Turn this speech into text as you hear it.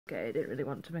okay, I didn't really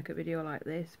want to make a video like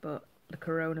this, but the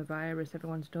coronavirus,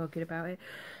 everyone's talking about it.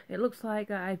 It looks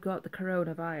like I've got the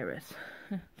coronavirus.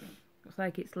 Looks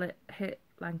like it's hit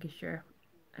Lancashire,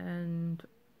 and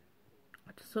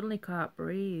I just suddenly can't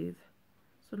breathe.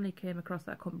 Suddenly came across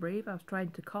that I couldn't breathe. I was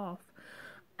trying to cough,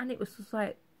 and it was just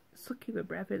like sucking my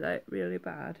breath in like really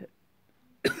bad,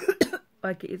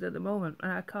 like it is at the moment,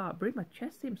 and I can't breathe. My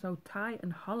chest seems so tight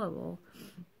and hollow.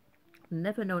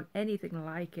 Never known anything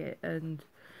like it, and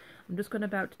I'm just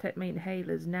about to take my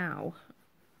inhalers now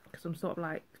because I'm sort of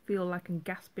like feel like I'm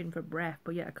gasping for breath,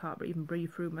 but yet I can't even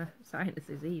breathe through my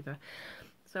sinuses either.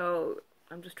 So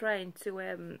I'm just trying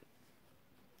to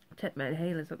take my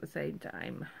inhalers at the same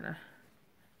time.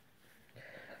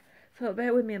 So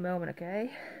bear with me a moment, okay?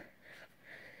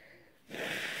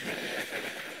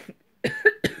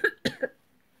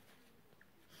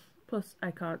 Plus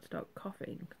I can't stop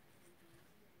coughing.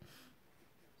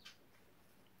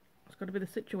 It's got to be the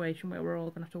situation where we're all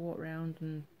going to have to walk around,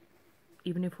 and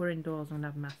even if we're indoors, we're going to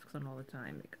have masks on all the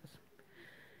time, because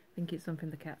I think it's something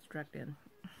the cat's dragged in.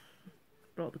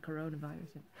 Brought the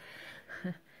coronavirus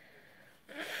in.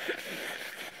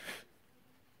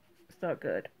 It's not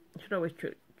good. You should always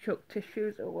chuck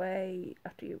tissues away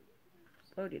after you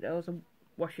blow your nose and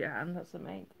wash your hands, that's the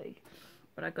main thing.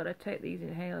 But I gotta take these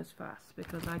inhalers fast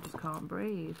because I just can't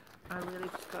breathe. I really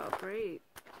just can't breathe.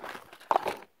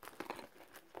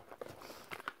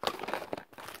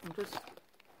 I'm just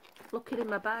looking in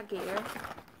my bag here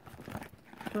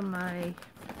for my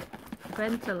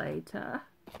ventilator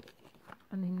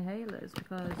and inhalers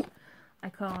because I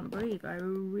can't breathe. I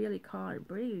really can't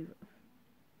breathe.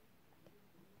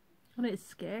 And it's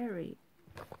scary.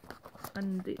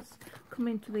 And it's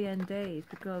coming to the end days,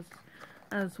 because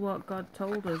as what God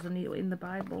told us and in the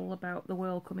Bible about the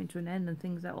world coming to an end and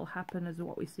things that will happen as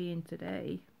what we see in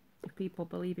today, if people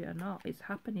believe it or not, it's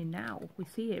happening now. We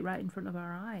see it right in front of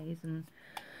our eyes, and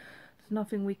there's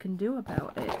nothing we can do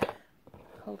about it.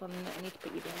 Hold on a minute, I need to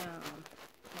put you down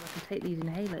so I can take these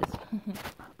inhalers.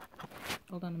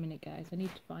 Hold on a minute, guys, I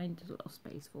need to find a little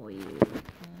space for you.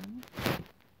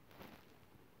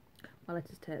 Well, let's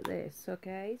just take this,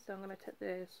 okay? So I'm going to take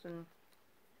this, and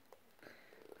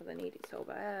because I need it so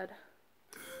bad.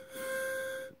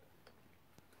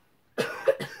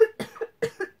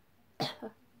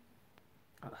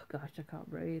 Oh gosh, I can't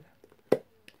breathe.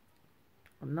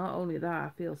 And not only that, I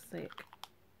feel sick.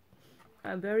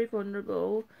 I'm very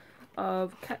vulnerable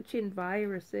of catching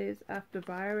viruses after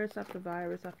virus after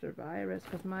virus after virus,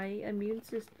 because my immune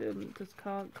system just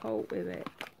can't cope with it.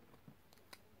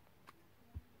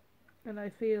 And I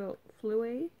feel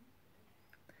fluey.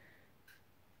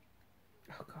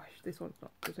 Oh gosh, this one's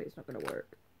not, it's not going to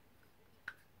work.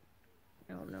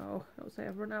 Oh no, don't say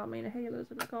I've run out of my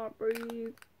inhalers and I can't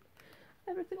breathe.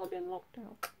 Everything will be in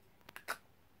lockdown.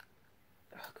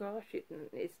 Oh gosh,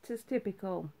 it's just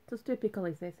typical. Just typical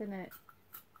is this, isn't it?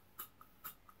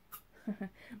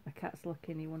 My cat's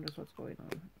looking, he wonders what's going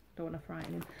on. Don't want to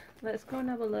frighten him. Let's go and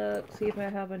have a look, see if I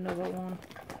have another one.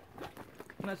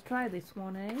 Let's try this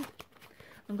one, eh?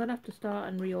 I'm going to have to start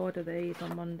and reorder these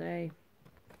on Monday.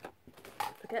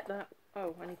 Forget that.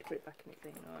 Oh, I need to put it back in the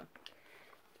thing. No.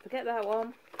 Forget that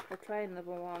one. I'll try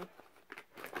another one.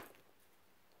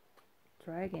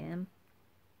 Try again.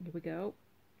 Here we go.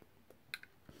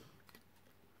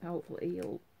 Hopefully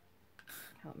you'll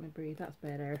help me breathe. That's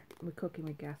better. We're cooking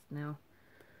with gas now.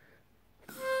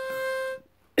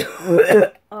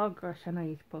 Oh gosh, I know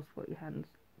you're supposed to put your hands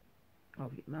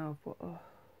over your mouth, but oh.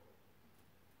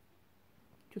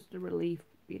 Just a relief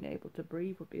being able to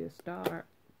breathe would be a start.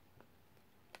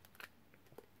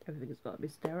 Everything's got to be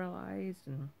sterilised,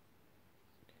 and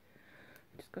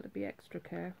just got to be extra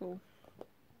careful.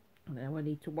 And then I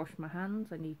need to wash my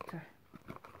hands. I need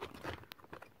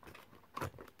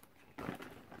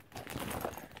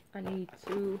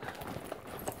to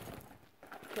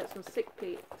get some sick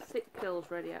pills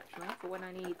ready actually for when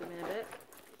I need them in a bit.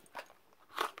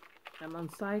 I'm on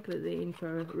cyclizine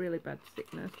for really bad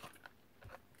sickness,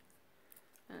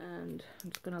 and I'm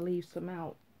just going to leave some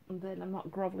out, and then I'm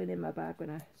not grovelling in my bag when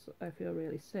I feel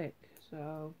really sick.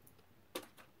 So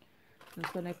I'm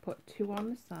just going to put 2 on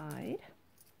the side.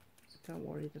 Don't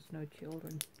worry, there's no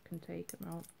children can take them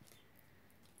out.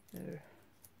 They're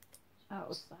out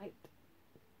of sight.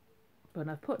 But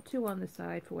I've put 2 on the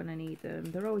side for when I need them.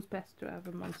 They're always best to have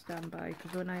them on standby,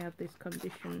 because when I have this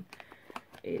condition,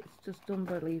 it's just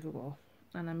unbelievable.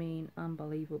 And I mean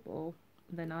unbelievable.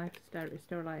 Then I have to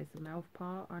sterilise the mouth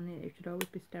part, and it should always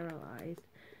be sterilised.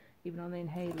 Even on the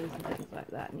inhalers and things like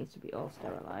that, it needs to be all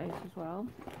sterilised as well.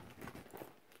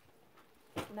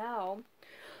 Now,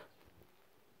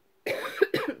 I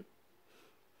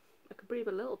could breathe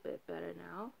a little bit better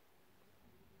now.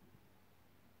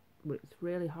 But it's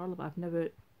really horrible. I've never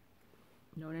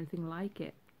known anything like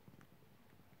it.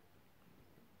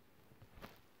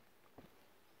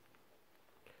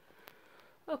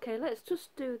 Okay, let's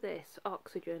just do this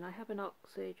oxygen. I have an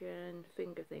oxygen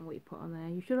finger thing we put on there.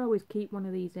 You should always keep one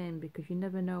of these in because you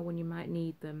never know when you might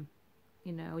need them.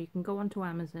 You know, you can go onto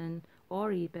Amazon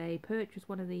or eBay, purchase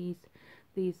one of these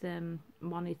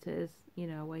monitors, you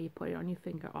know, where you put it on your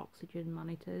finger, oxygen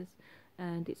monitors,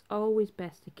 and it's always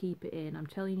best to keep it in. I'm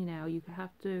telling you now, you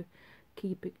have to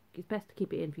keep it, it's best to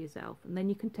keep it in for yourself, and then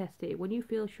you can test it when you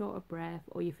feel short of breath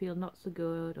or you feel not so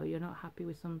good or you're not happy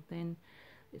with something.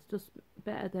 It's just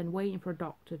better than waiting for a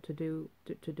doctor to do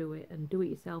it, and do it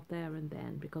yourself there and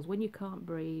then, because when you can't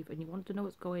breathe and you want to know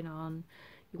what's going on,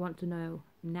 you want to know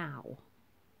now,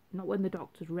 not when the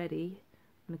doctor's ready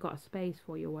and they've got a space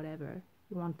for you or whatever.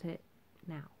 You want it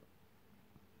now.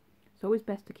 It's always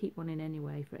best to keep one in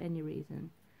anyway, for any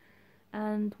reason.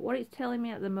 And what it's telling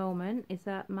me at the moment is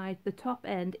that the top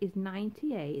end is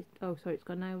 98. Oh, sorry, it's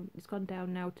gone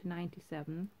down now to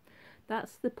 97.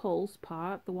 That's the pulse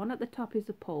part. The one at the top is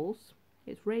the pulse.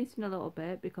 It's racing a little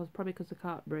bit probably because I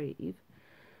can't breathe.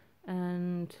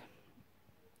 And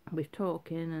we're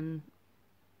talking, and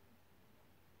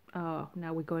oh,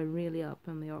 now we're going really up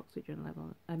on the oxygen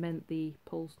level. I meant the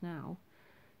pulse now.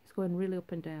 It's going really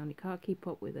up and down. You can't keep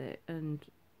up with it, and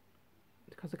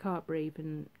because I can't breathe,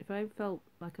 and if I felt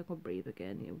like I could breathe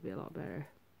again, it would be a lot better.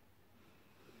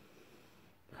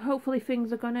 Hopefully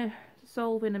things are gonna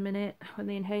solve in a minute when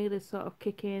the inhalers sort of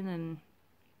kick in and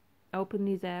open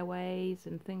these airways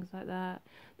and things like that.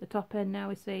 The top end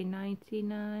now is saying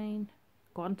 99,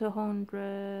 gone to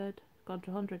 100, gone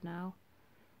to 100 now.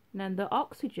 And then the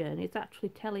oxygen is actually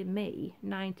telling me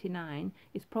 99.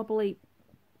 It's probably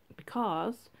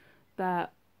because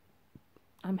that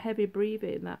I'm heavy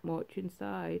breathing that much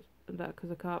inside, and that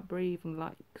because I can't breathe and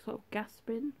like sort of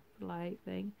gasping like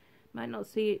thing. Might not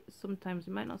see it sometimes,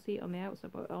 you might not see it on the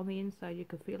outside, but on the inside you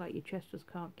can feel like your chest just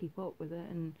can't keep up with it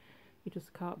and you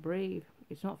just can't breathe.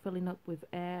 It's not filling up with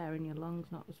air in your lungs,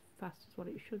 not as fast as what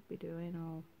it should be doing,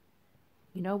 or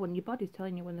you know, when your body's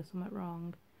telling you when there's something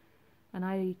wrong. And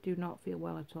I do not feel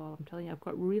well at all. I'm telling you, I've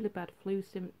got really bad flu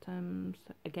symptoms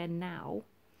again now,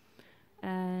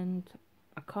 and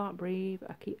I can't breathe.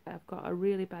 I've got a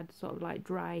really bad sort of like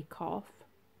dry cough.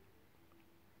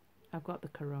 I've got the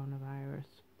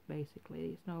coronavirus,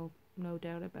 basically. There's no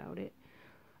doubt about it.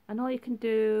 And all you can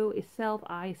do is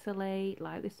self-isolate,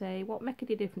 like they say. Won't make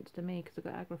any difference to me because I've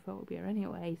got agoraphobia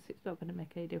anyway, so it's not going to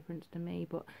make any difference to me.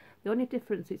 But the only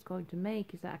difference it's going to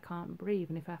make is that I can't breathe,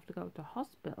 and if I have to go to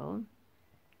hospital,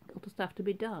 it'll just have to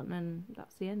be done, and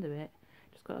that's the end of it.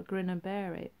 Just got to grin and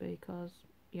bear it, because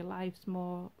your life's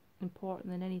more important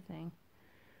than anything.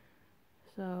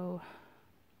 So,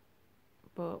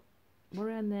 but we're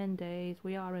in the end days,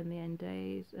 we are in the end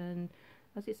days, and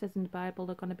as it says in the Bible,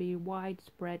 there are going to be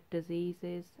widespread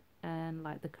diseases, and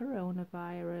like the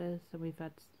coronavirus, and we've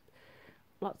had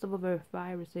lots of other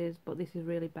viruses, but this is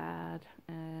really bad.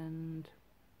 And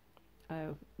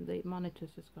oh, the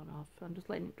monitor's just gone off. I'm just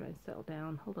letting it dry and settle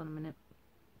down. Hold on a minute.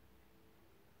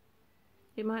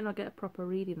 It might not get a proper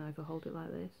reading though if I hold it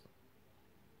like this.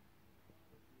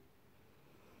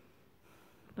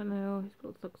 I don't know,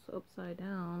 it looks upside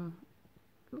down.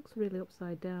 It looks really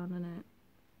upside down, doesn't it?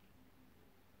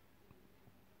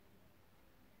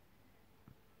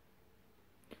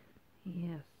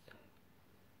 Yes.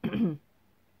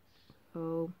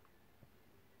 So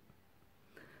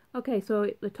okay, so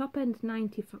the top end's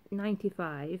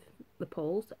 95, the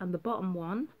pulse, and the bottom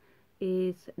one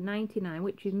is 99,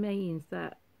 which means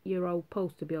that you're all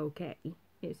supposed to be okay.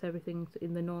 It's everything's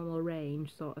in the normal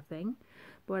range sort of thing.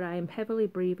 But I am heavily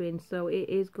breathing, so it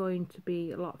is going to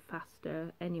be a lot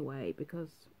faster anyway, because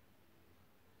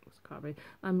I can't breathe.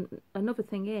 Another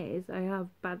thing is I have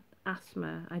bad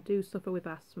asthma. I do suffer with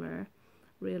asthma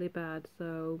really bad,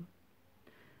 so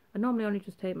I normally only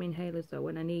just take my inhalers though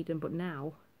when I need them, but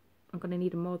now I'm going to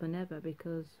need them more than ever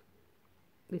because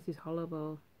this is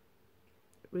horrible,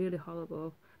 really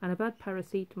horrible. And I've had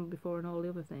paracetamol before and all the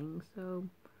other things, so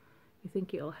you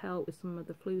think it'll help with some of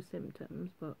the flu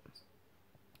symptoms, but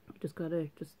you just got to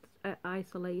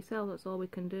isolate yourself. That's all we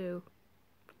can do.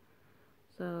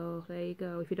 So there you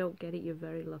go. If you don't get it, you're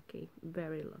very lucky,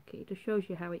 very lucky. It just shows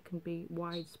you how it can be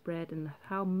widespread and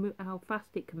how fast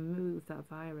it can move, that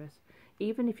virus.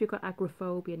 Even if you've got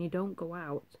agoraphobia and you don't go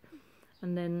out,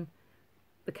 and then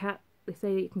the cat, they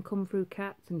say it can come through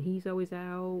cats and he's always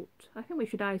out. I think we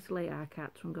should isolate our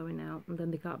cats from going out, and then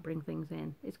they can't bring things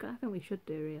in. I think we should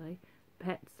do, really.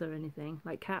 Pets or anything,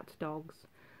 like cats, dogs.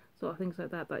 sort of things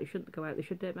like that they shouldn't go out. They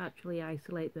should actually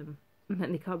isolate them, and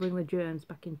then they can't bring the germs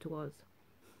back into us.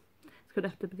 It's going to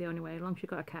have to be the only way, as long as you've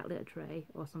got a cat litter tray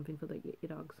or something for your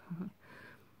dogs.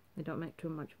 They don't make too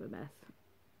much of a mess.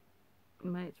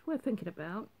 It's worth thinking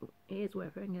about. It is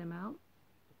worth thinking about.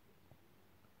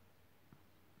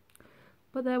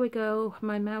 But there we go.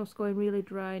 My mouth's going really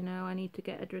dry now. I need to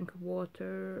get a drink of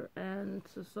water and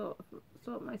to sort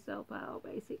myself out,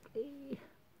 basically.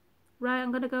 Right,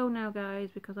 I'm going to go now, guys,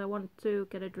 because I want to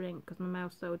get a drink because my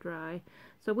mouth's so dry.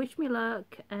 So wish me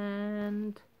luck,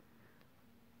 and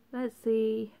let's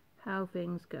see how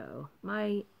things go.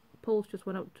 My pulse just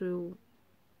went up to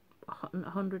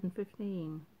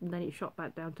 115, and then it shot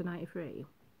back down to 93.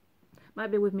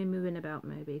 Might be with me moving about,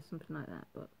 maybe, something like that,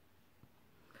 but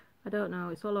I don't know.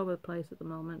 It's all over the place at the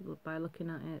moment by looking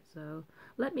at it. So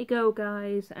let me go,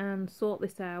 guys, and sort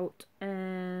this out,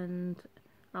 and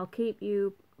I'll keep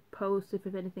you posted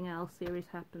if anything else serious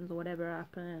happens or whatever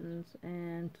happens,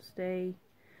 and to stay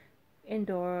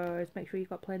indoors, make sure you've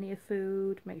got plenty of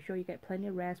food, make sure you get plenty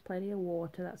of rest, plenty of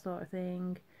water, that sort of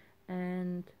thing,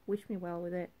 and wish me well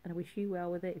with it, and I wish you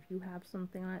well with it if you have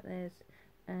something like this,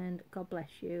 and God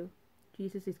bless you.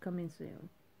 Jesus is coming soon.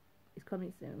 He's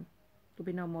coming soon. There'll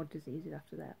be no more diseases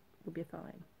after that. We'll be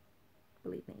fine.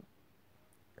 Believe me.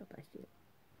 God bless you.